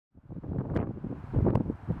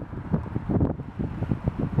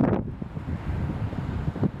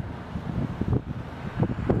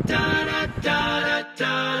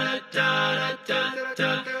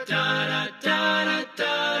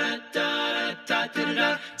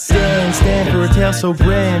Stand for a tale so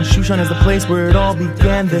grand. Shushan is the place where it all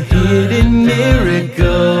began. The hidden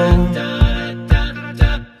miracle.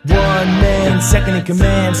 One man, second in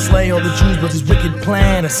command. Slay all the Jews was his wicked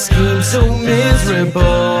plan. A scheme so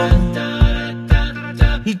miserable.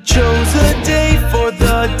 He chose a day for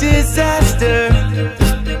the disaster.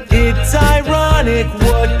 It's ironic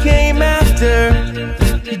what came after.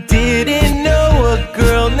 He didn't know a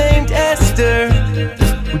girl named Esther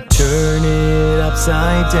would turn it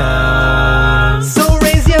upside down. So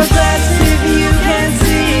raise your glass if you can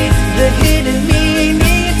see the hidden meaning.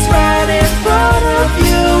 It's right in front of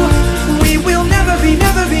you. We will never be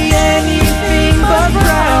anything but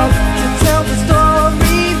proud to tell the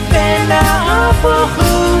story. Fan out for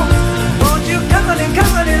who? Won't you come on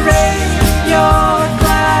and raise your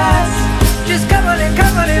glass? Just come on and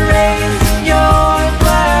raise your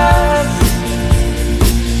glass.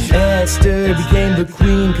 Esther became the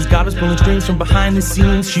queen, cause God was pulling strings from behind the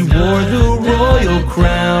scenes. She wore the royal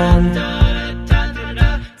crown.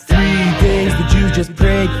 3 days the Jews just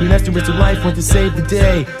prayed. Queen Esther risked her life, went to save the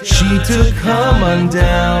day. She took Haman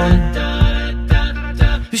down.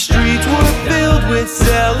 The streets were filled with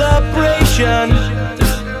celebration.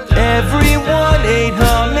 Everyone ate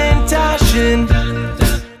Hamantashen.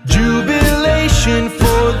 Jubilation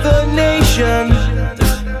for the nation.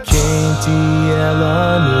 Came to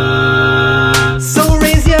Elanu. So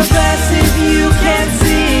raise your glass if you can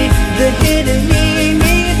see the hidden meaning.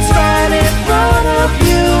 It's right in front of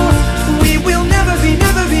you. We will never be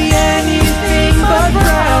anything but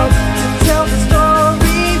proud to tell the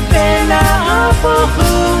story. Fan out for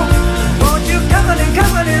who? Won't you come on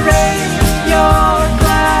and raise your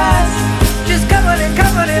glass? Just come on and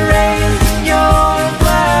raise your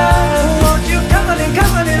glass. Won't you come on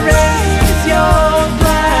and raise your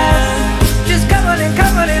glass? Just come on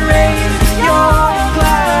and raise your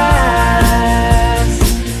glass.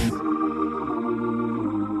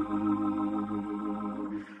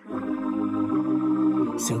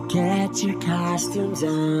 So get your costumes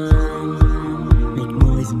on, make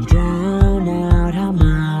noise and drown out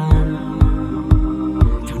Haman.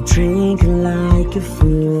 Don't drink like a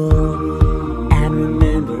fool, and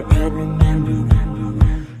remember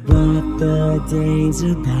what the day's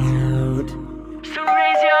about. So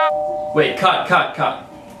raise your... Wait, cut.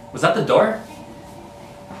 Was that the door?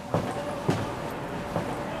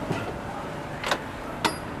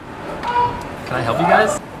 Can I help you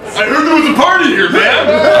guys? I heard there was a party here, man!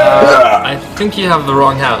 I think you have the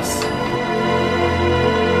wrong house.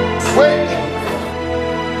 Wait!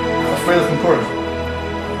 Let's play this in Purim.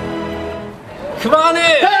 Come on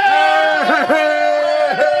in!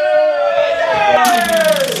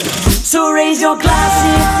 So raise your glass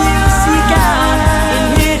if you see God.